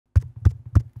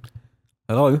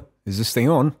Hello, is this thing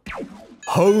on?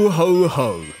 Ho ho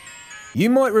ho! You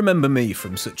might remember me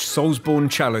from such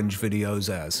SoulsBorne challenge videos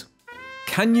as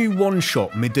can you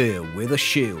one-shot Midir with a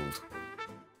shield?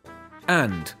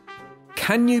 And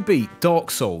can you beat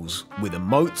Dark Souls with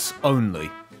emotes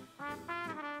only?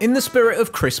 In the spirit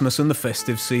of Christmas and the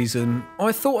festive season,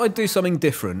 I thought I'd do something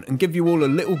different and give you all a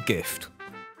little gift.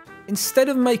 Instead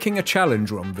of making a challenge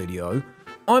run video,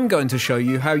 I'm going to show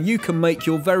you how you can make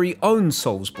your very own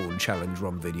SoulsBorne challenge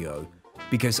run video,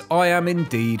 because I am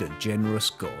indeed a generous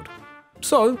god.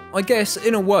 So, I guess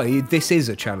in a way this is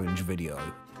a challenge video.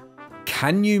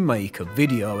 Can you make a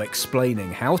video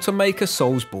explaining how to make a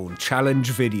SoulsBorne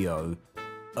challenge video,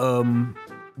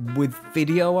 with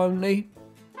video only?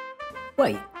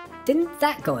 Wait, didn't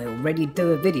that guy already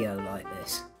do a video like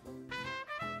this?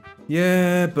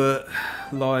 Yeah, but,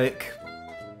 like,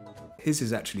 his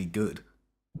is actually good.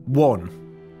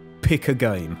 1. Pick a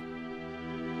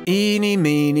game. Eeny,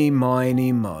 meeny,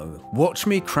 miny, mo. Watch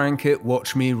me crank it,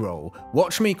 watch me roll.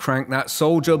 Watch me crank that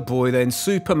soldier boy, then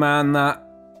Superman that...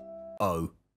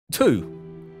 Oh.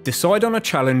 2. Decide on a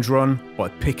challenge run by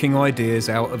picking ideas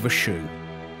out of a shoe.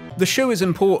 The shoe is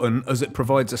important as it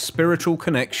provides a spiritual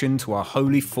connection to our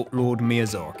holy footlord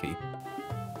Miyazaki.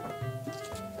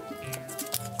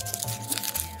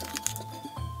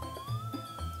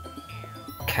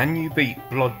 Can you beat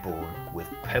Bloodborne with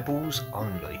pebbles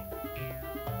only?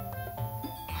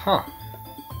 Huh.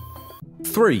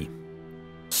 3.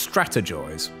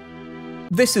 Strategize.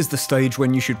 This is the stage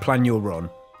when you should plan your run.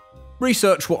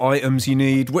 Research what items you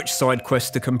need, which side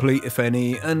quests to complete if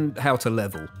any, and how to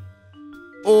level.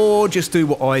 Or just do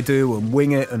what I do and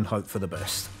wing it and hope for the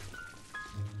best.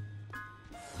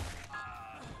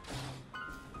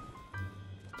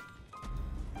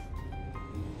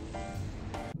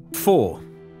 4.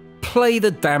 Play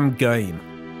the damn game.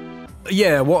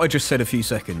 Yeah, what I just said a few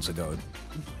seconds ago.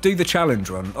 Do the challenge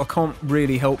run, I can't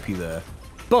really help you there.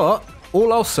 But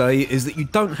all I'll say is that you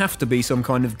don't have to be some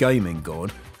kind of gaming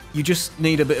god. You just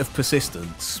need a bit of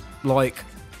persistence. Like,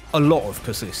 a lot of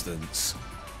persistence.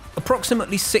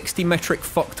 Approximately 60 metric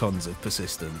fucktons of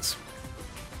persistence.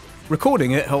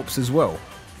 Recording it helps as well.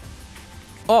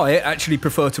 I actually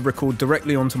prefer to record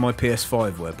directly onto my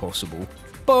PS5 where possible,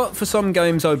 but for some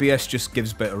games OBS just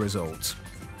gives better results.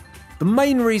 The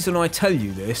main reason I tell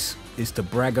you this is to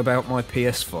brag about my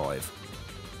PS5.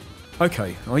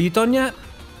 Okay, are you done yet?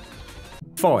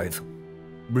 5.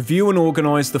 Review and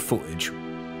organise the footage.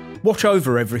 Watch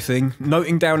over everything,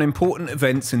 noting down important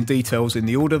events and details in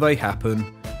the order they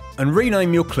happen, and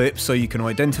rename your clips so you can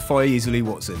identify easily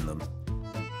what's in them.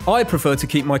 I prefer to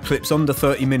keep my clips under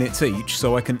 30 minutes each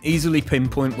so I can easily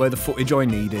pinpoint where the footage I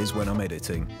need is when I'm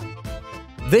editing.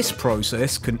 This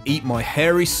process can eat my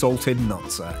hairy salted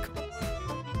nutsack.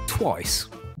 Twice.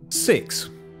 6.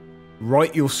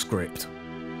 Write your script.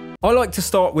 I like to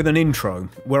start with an intro,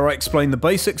 where I explain the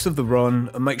basics of the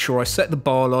run and make sure I set the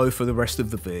bar low for the rest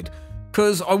of the vid,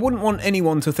 cause I wouldn't want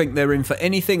anyone to think they're in for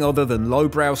anything other than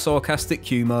lowbrow sarcastic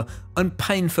humour and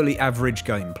painfully average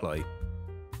gameplay.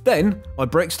 Then, I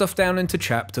break stuff down into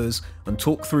chapters and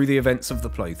talk through the events of the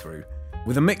playthrough,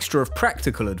 with a mixture of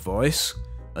practical advice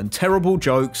and terrible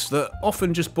jokes that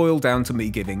often just boil down to me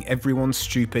giving everyone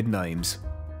stupid names.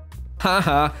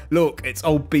 Haha, look, it's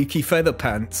old Beaky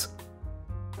Featherpants.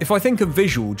 If I think of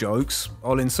visual jokes,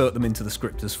 I'll insert them into the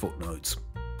script as footnotes.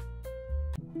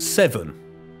 7.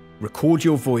 Record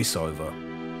your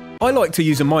voiceover. I like to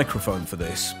use a microphone for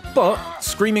this, but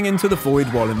screaming into the void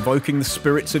while invoking the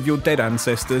spirits of your dead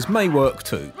ancestors may work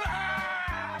too.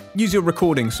 Use your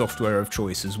recording software of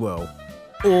choice as well,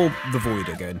 or the void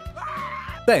again.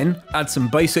 Then add some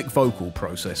basic vocal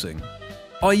processing.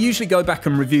 I usually go back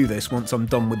and review this once I'm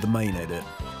done with the main edit.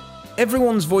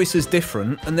 Everyone's voice is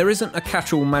different and there isn't a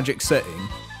catch-all magic setting,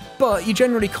 but you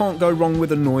generally can't go wrong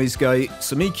with a noise gate,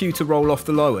 some EQ to roll off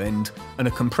the low end, and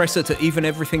a compressor to even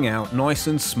everything out nice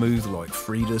and smooth like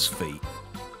Frida's feet.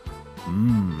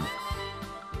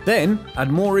 Then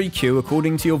add more EQ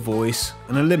according to your voice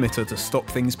and a limiter to stop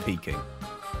things peaking.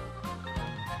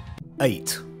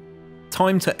 8.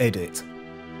 Time to edit.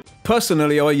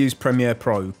 Personally, I use Premiere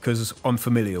Pro because I'm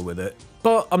familiar with it,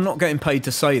 but I'm not getting paid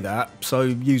to say that, so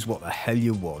use what the hell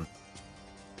you want.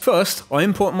 First, I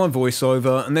import my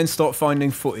voiceover and then start finding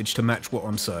footage to match what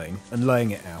I'm saying and laying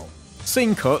it out.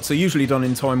 Scene cuts are usually done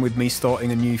in time with me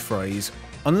starting a new phrase,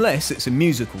 unless it's a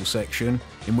musical section,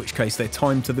 in which case they're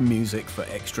timed to the music for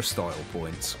extra style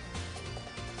points.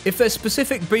 If there's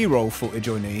specific B-roll footage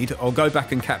I need, I'll go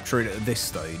back and capture it at this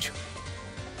stage.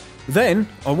 Then,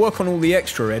 I work on all the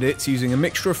extra edits using a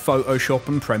mixture of Photoshop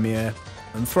and Premiere,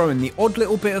 and throw in the odd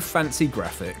little bit of fancy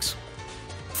graphics.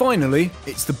 finally,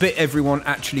 it's the bit everyone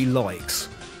actually likes.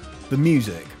 The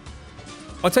music.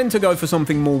 I tend to go for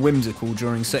something more whimsical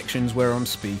during sections where I'm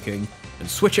speaking, and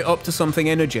switch it up to something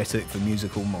energetic for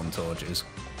musical montages.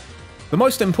 The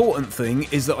most important thing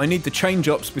is that I need the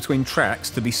change-ups between tracks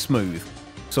to be smooth,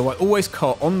 so I always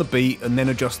cut on the beat and then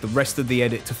adjust the rest of the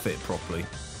edit to fit properly.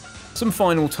 Some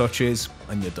final touches,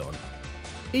 and you're done.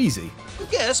 Easy.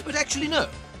 Yes, but actually no.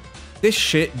 This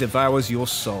shit devours your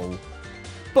soul.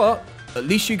 But at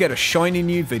least you get a shiny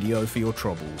new video for your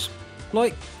troubles.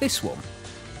 Like this one.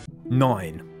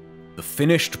 9. The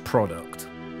finished product.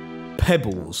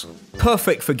 Pebbles.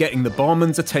 Perfect for getting the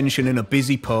barman's attention in a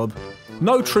busy pub.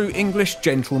 No true English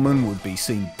gentleman would be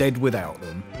seen dead without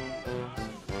them.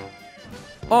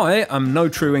 I am no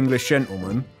true English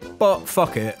gentleman, but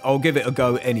fuck it, I'll give it a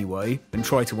go anyway and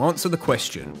try to answer the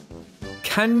question.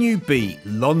 Can you beat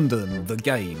London the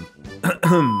game?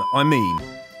 I mean,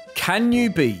 can you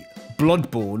beat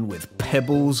Bloodborne with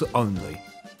pebbles only?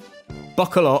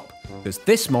 Buckle up, because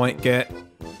this might get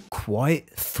quite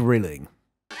thrilling.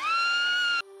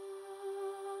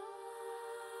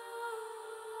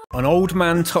 An old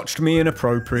man touched me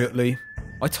inappropriately.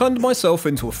 I turned myself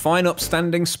into a fine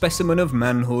upstanding specimen of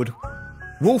manhood.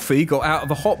 Wolfie got out of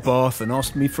a hot bath and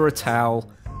asked me for a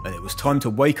towel, and it was time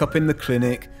to wake up in the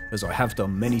clinic, as I have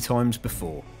done many times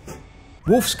before.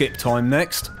 Wolf skip time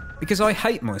next, because I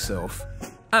hate myself.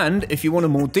 And if you want a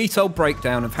more detailed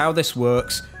breakdown of how this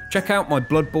works, check out my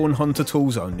Bloodborne Hunter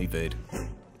Tools only vid.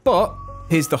 But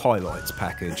here's the highlights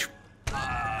package.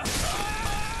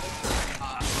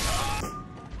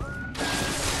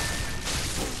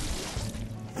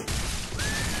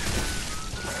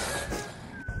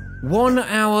 One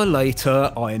hour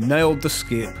later, I nailed the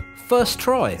skip, first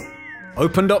try.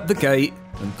 Opened up the gate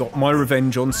and got my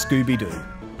revenge on Scooby-Doo.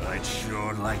 I'd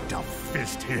sure like to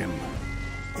fist him.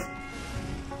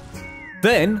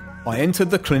 Then, I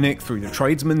entered the clinic through the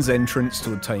tradesman's entrance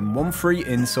to obtain one free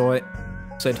insight,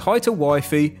 said hi to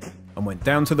wifey, and went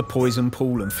down to the poison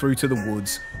pool and through to the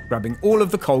woods, grabbing all of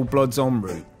the cold bloods en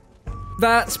route.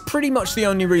 That's pretty much the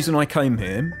only reason I came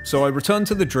here, so I returned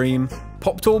to the dream,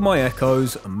 popped all my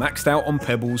echoes, and maxed out on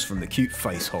pebbles from the cute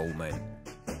face hole men.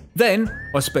 Then,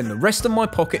 I spent the rest of my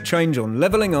pocket change on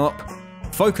levelling up,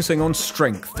 focusing on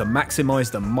strength to maximise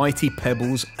the mighty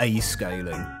pebbles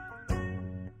A-scaling.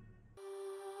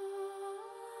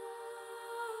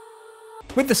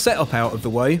 With the setup out of the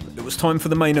way, it was time for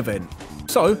the main event.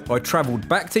 So, I travelled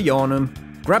back to Yharnam,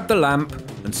 grabbed the lamp,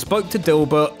 and spoke to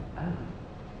Dilbert.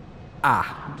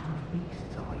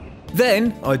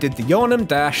 Then, I did the Yharnam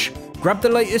dash, grabbed the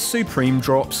latest Supreme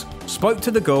drops, spoke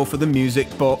to the girl for the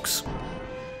music box.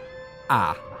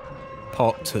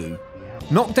 Part 2.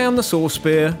 Knocked down the Saw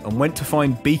Spear and went to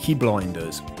find Beaky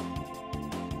Blinders.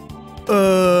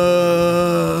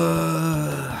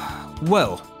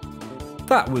 Well,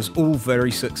 that was all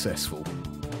very successful.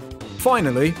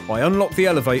 Finally, I unlocked the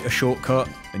elevator shortcut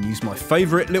and used my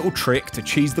favourite little trick to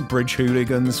cheese the bridge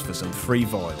hooligans for some free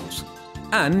vials.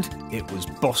 And it was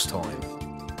boss time.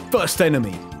 First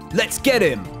enemy, let's get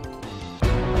him!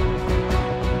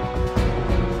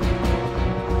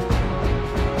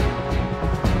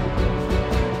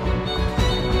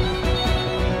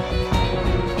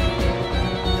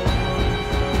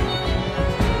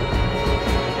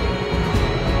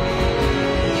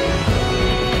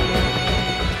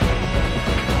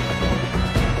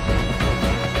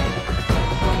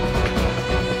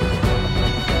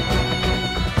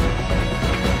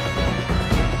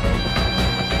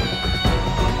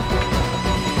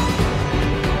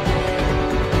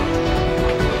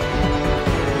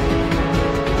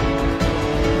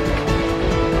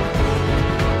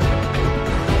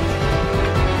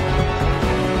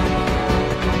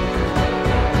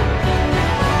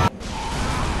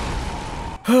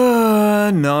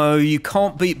 No, you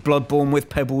can't beat Bloodborne with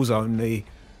pebbles only.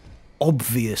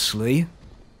 Obviously.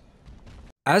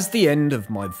 As the end of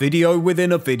my video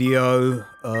within a video,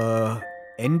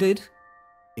 ended,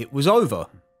 it was over.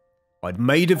 I'd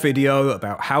made a video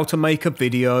about how to make a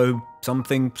video,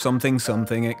 something,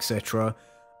 etc.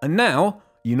 And now,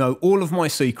 you know all of my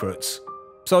secrets.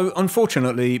 So,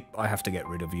 unfortunately, I have to get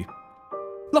rid of you.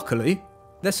 Luckily,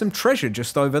 there's some treasure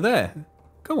just over there.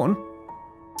 Go on,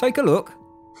 take a look.